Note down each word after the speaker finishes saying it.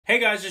Hey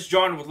guys, it's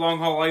John with Long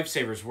Haul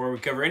Lifesavers, where we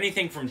cover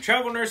anything from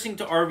travel nursing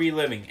to RV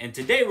living. And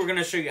today we're going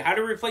to show you how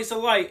to replace a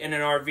light in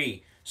an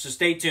RV. So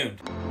stay tuned.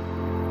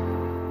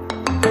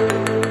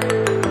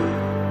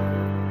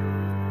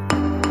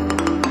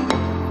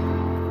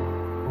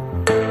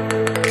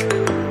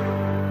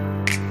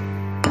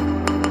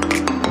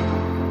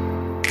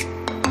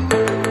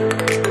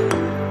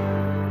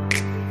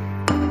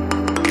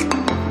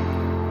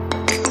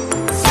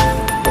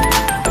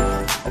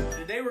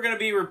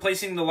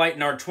 Replacing the light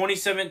in our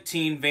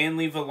 2017 Van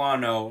Lee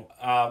Volano.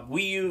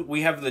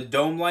 We have the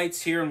dome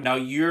lights here. Now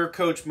your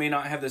coach may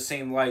not have the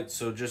same lights,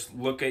 so just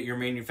look at your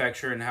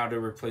manufacturer and how to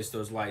replace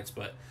those lights.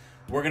 But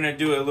we're gonna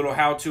do a little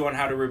how-to on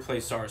how to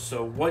replace ours.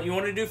 So what you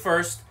want to do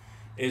first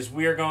is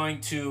we are going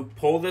to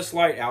pull this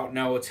light out.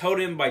 Now it's held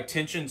in by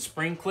tension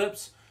spring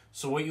clips.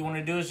 So what you want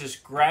to do is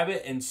just grab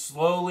it and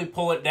slowly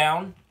pull it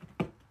down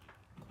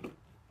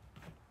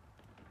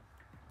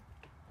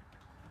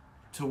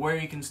to where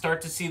you can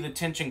start to see the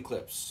tension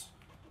clips.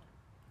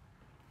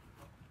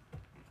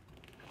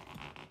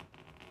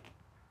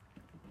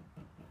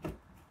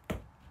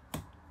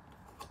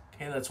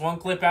 Okay, that's one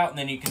clip out, and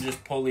then you can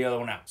just pull the other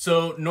one out.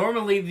 So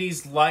normally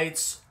these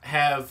lights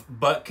have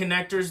butt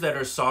connectors that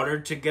are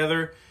soldered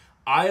together.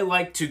 I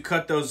like to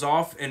cut those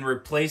off and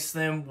replace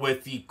them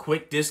with the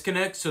quick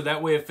disconnect, so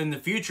that way if in the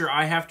future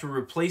I have to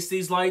replace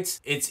these lights,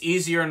 it's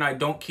easier and I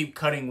don't keep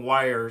cutting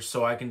wires,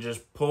 so I can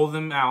just pull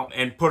them out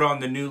and put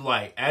on the new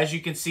light. As you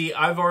can see,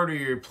 I've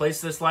already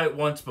replaced this light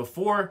once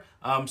before,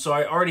 so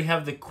I already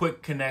have the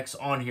quick connects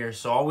on here.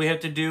 So all we have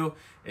to do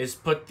is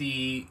put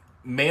the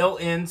male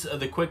ends of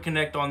the quick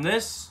connect on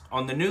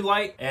the new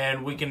light,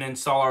 and we can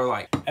install our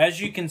light. As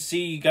you can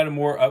see, you got a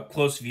more up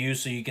close view,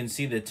 so you can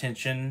see the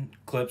tension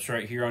clips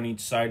right here on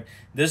each side.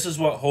 This is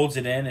what holds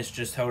it in. It's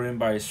just held in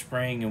by a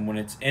spring, and when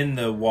it's in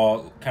the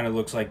wall, it kind of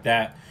looks like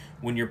that.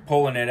 When you're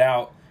pulling it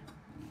out,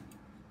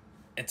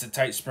 it's a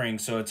tight spring,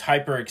 so it's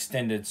hyper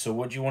extended. So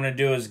what you want to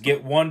do is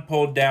get one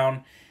pulled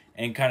down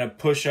and kind of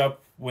push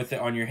up with it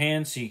on your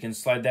hand, so you can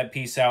slide that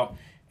piece out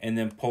and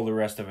then pull the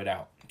rest of it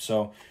out.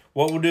 So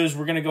what we'll do is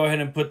we're going to go ahead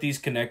and put these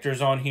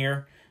connectors on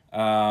here,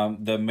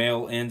 the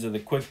male ends of the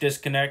quick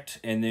disconnect,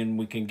 and then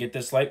we can get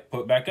this light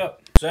put back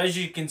up. So as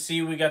you can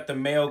see, we got the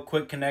male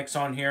quick connects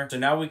on here. So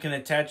now we can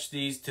attach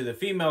these to the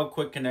female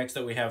quick connects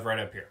that we have right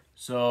up here.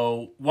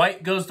 So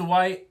white goes to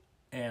white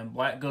and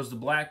black goes to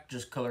black,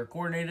 just color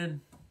coordinated.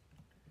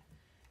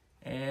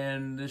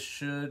 And this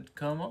should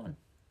come on.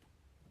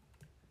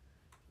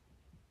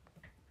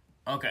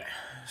 Okay,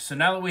 so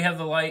now that we have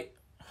the light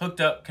hooked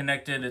up,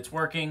 connected, it's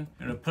working.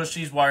 I'm gonna push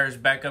these wires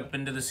back up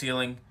into the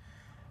ceiling.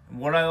 And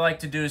what I like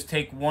to do is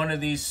take one of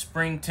these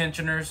spring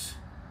tensioners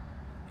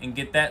and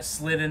get that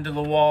slid into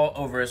the wall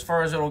over as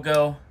far as it'll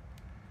go.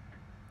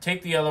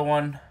 Take the other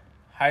one,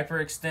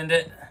 hyperextend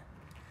it,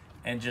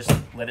 and just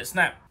let it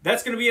snap.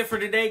 That's gonna be it for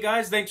today,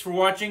 guys. Thanks for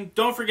watching.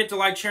 Don't forget to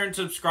like, share, and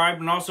subscribe,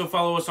 and also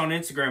follow us on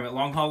Instagram at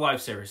Long Haul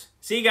Lifesavers.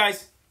 See you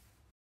guys.